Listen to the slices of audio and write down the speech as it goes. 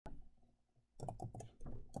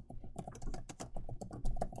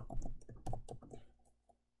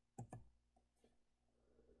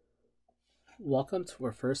Welcome to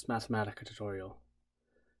our first Mathematica tutorial.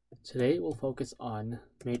 Today we'll focus on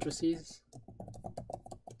matrices,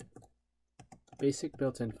 basic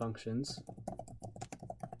built-in functions,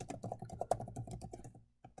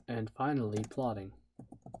 and finally plotting.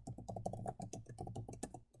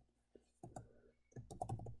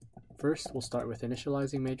 First, we'll start with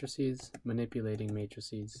initializing matrices, manipulating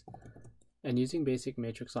matrices, and using basic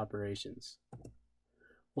matrix operations.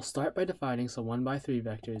 We'll start by defining some 1x3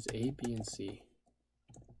 vectors A, B, and C.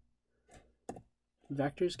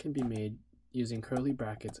 Vectors can be made using curly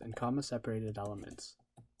brackets and comma-separated elements.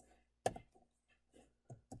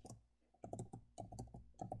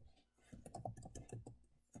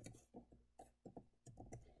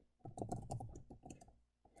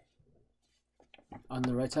 On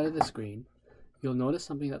the right side of the screen, you'll notice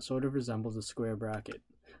something that sort of resembles a square bracket.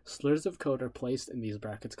 Slurs of code are placed in these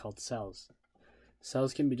brackets called cells.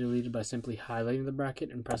 Cells can be deleted by simply highlighting the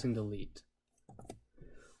bracket and pressing delete.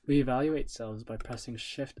 We evaluate cells by pressing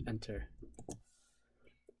Shift-Enter.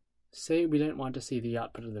 Say we didn't want to see the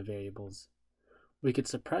output of the variables. We could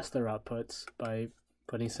suppress their outputs by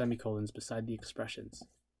putting semicolons beside the expressions.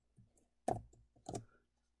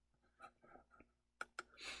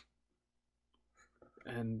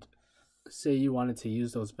 And say you wanted to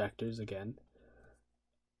use those vectors again.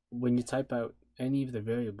 When you type out any of the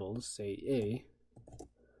variables, say A,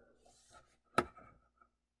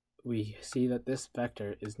 we see that this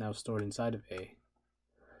vector is now stored inside of A.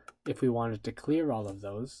 If we wanted to clear all of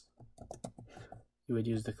those, you would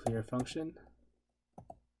use the clear function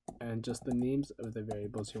and just the names of the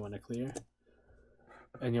variables you want to clear.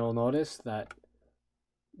 And you'll notice that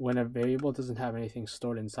when a variable doesn't have anything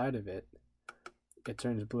stored inside of it, it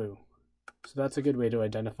turns blue. So that's a good way to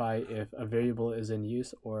identify if a variable is in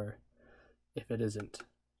use or if it isn't.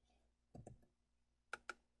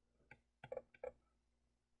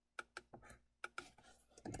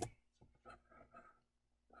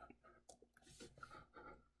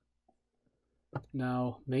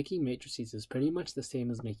 Now, making matrices is pretty much the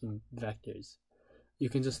same as making vectors. You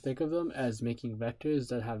can just think of them as making vectors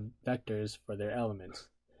that have vectors for their elements.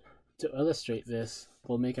 To illustrate this,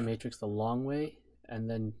 we'll make a matrix the long way and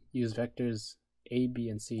then use vectors A, B,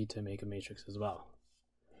 and C to make a matrix as well.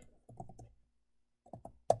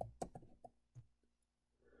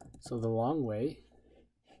 So the long way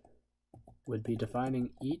would be defining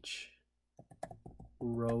each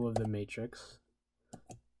row of the matrix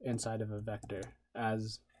inside of a vector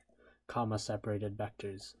as comma-separated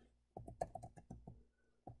vectors.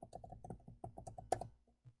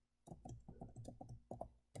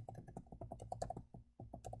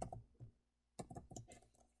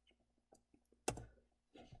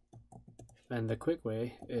 And the quick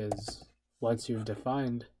way is, once you've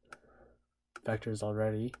defined vectors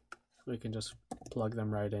already, we can just plug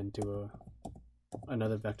them right into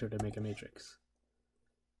another vector to make a matrix.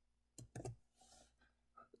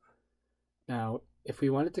 Now, if we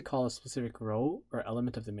wanted to call a specific row or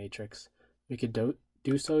element of the matrix, we could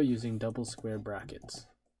do so using double square brackets.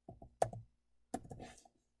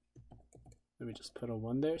 Let me just put a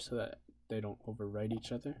 1 there so that they don't overwrite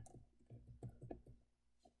each other.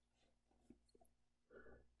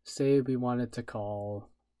 Say we wanted to call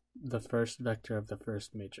the first vector of the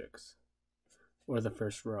first matrix, or the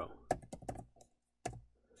first row.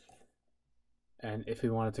 And if we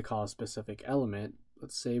wanted to call a specific element,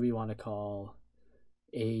 let's say we want to call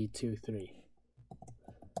A23.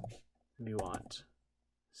 We want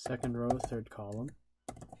second row, third column.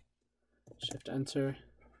 Shift-Enter,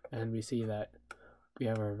 and we see that we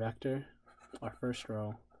have our vector, our first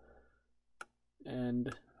row,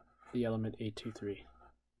 and the element A23.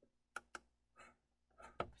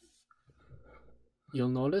 You'll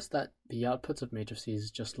notice that the outputs of matrices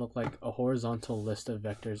just look like a horizontal list of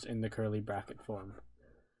vectors in the curly bracket form.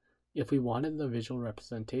 If we wanted the visual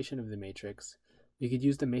representation of the matrix, we could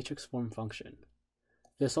use the MatrixForm function.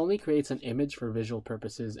 This only creates an image for visual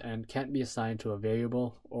purposes and can't be assigned to a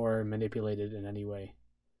variable or manipulated in any way.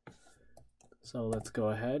 So let's go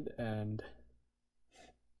ahead and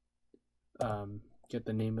get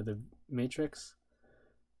the name of the matrix,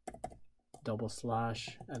 /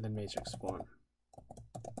 and then MatrixForm.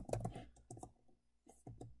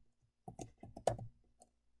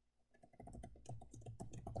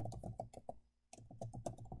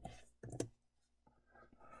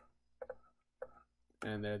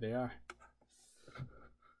 And there they are.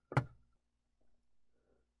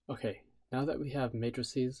 Okay, now that we have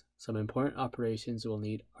matrices, some important operations we'll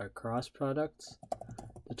need are cross products,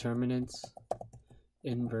 determinants,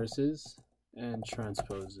 inverses, and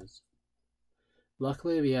transposes.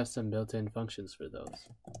 Luckily, we have some built-in functions for those.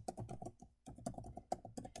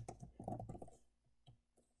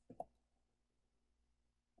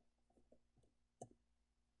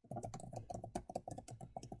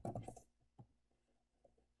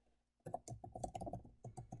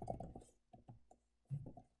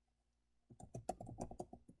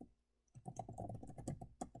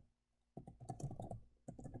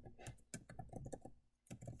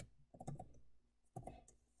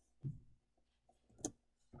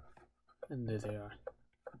 And there they are.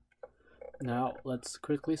 Now let's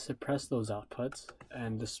quickly suppress those outputs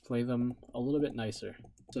and display them a little bit nicer.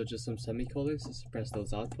 So just some semicolons to suppress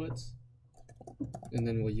those outputs, and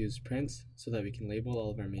then we'll use prints so that we can label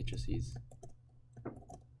all of our matrices.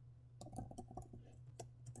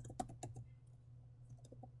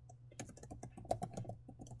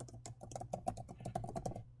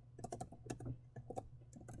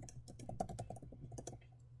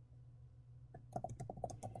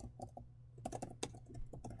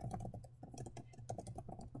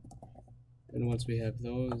 And once we have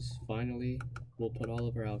those, finally, we'll put all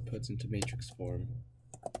of our outputs into MatrixForm.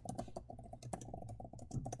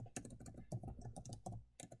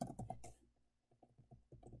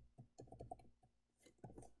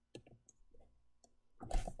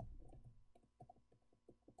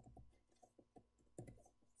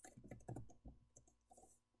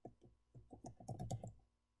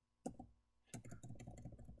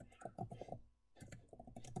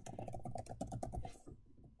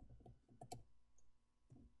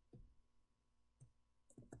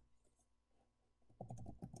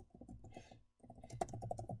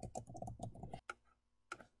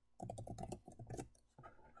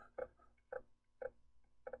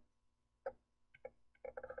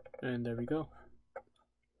 And there we go.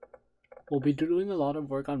 We'll be doing a lot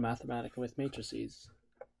of work on Mathematica with matrices.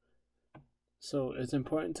 So it's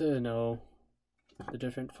important to know the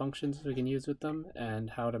different functions we can use with them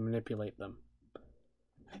and how to manipulate them.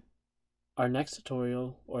 Our next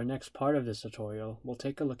tutorial, or next part of this tutorial, will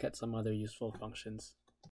take a look at some other useful functions.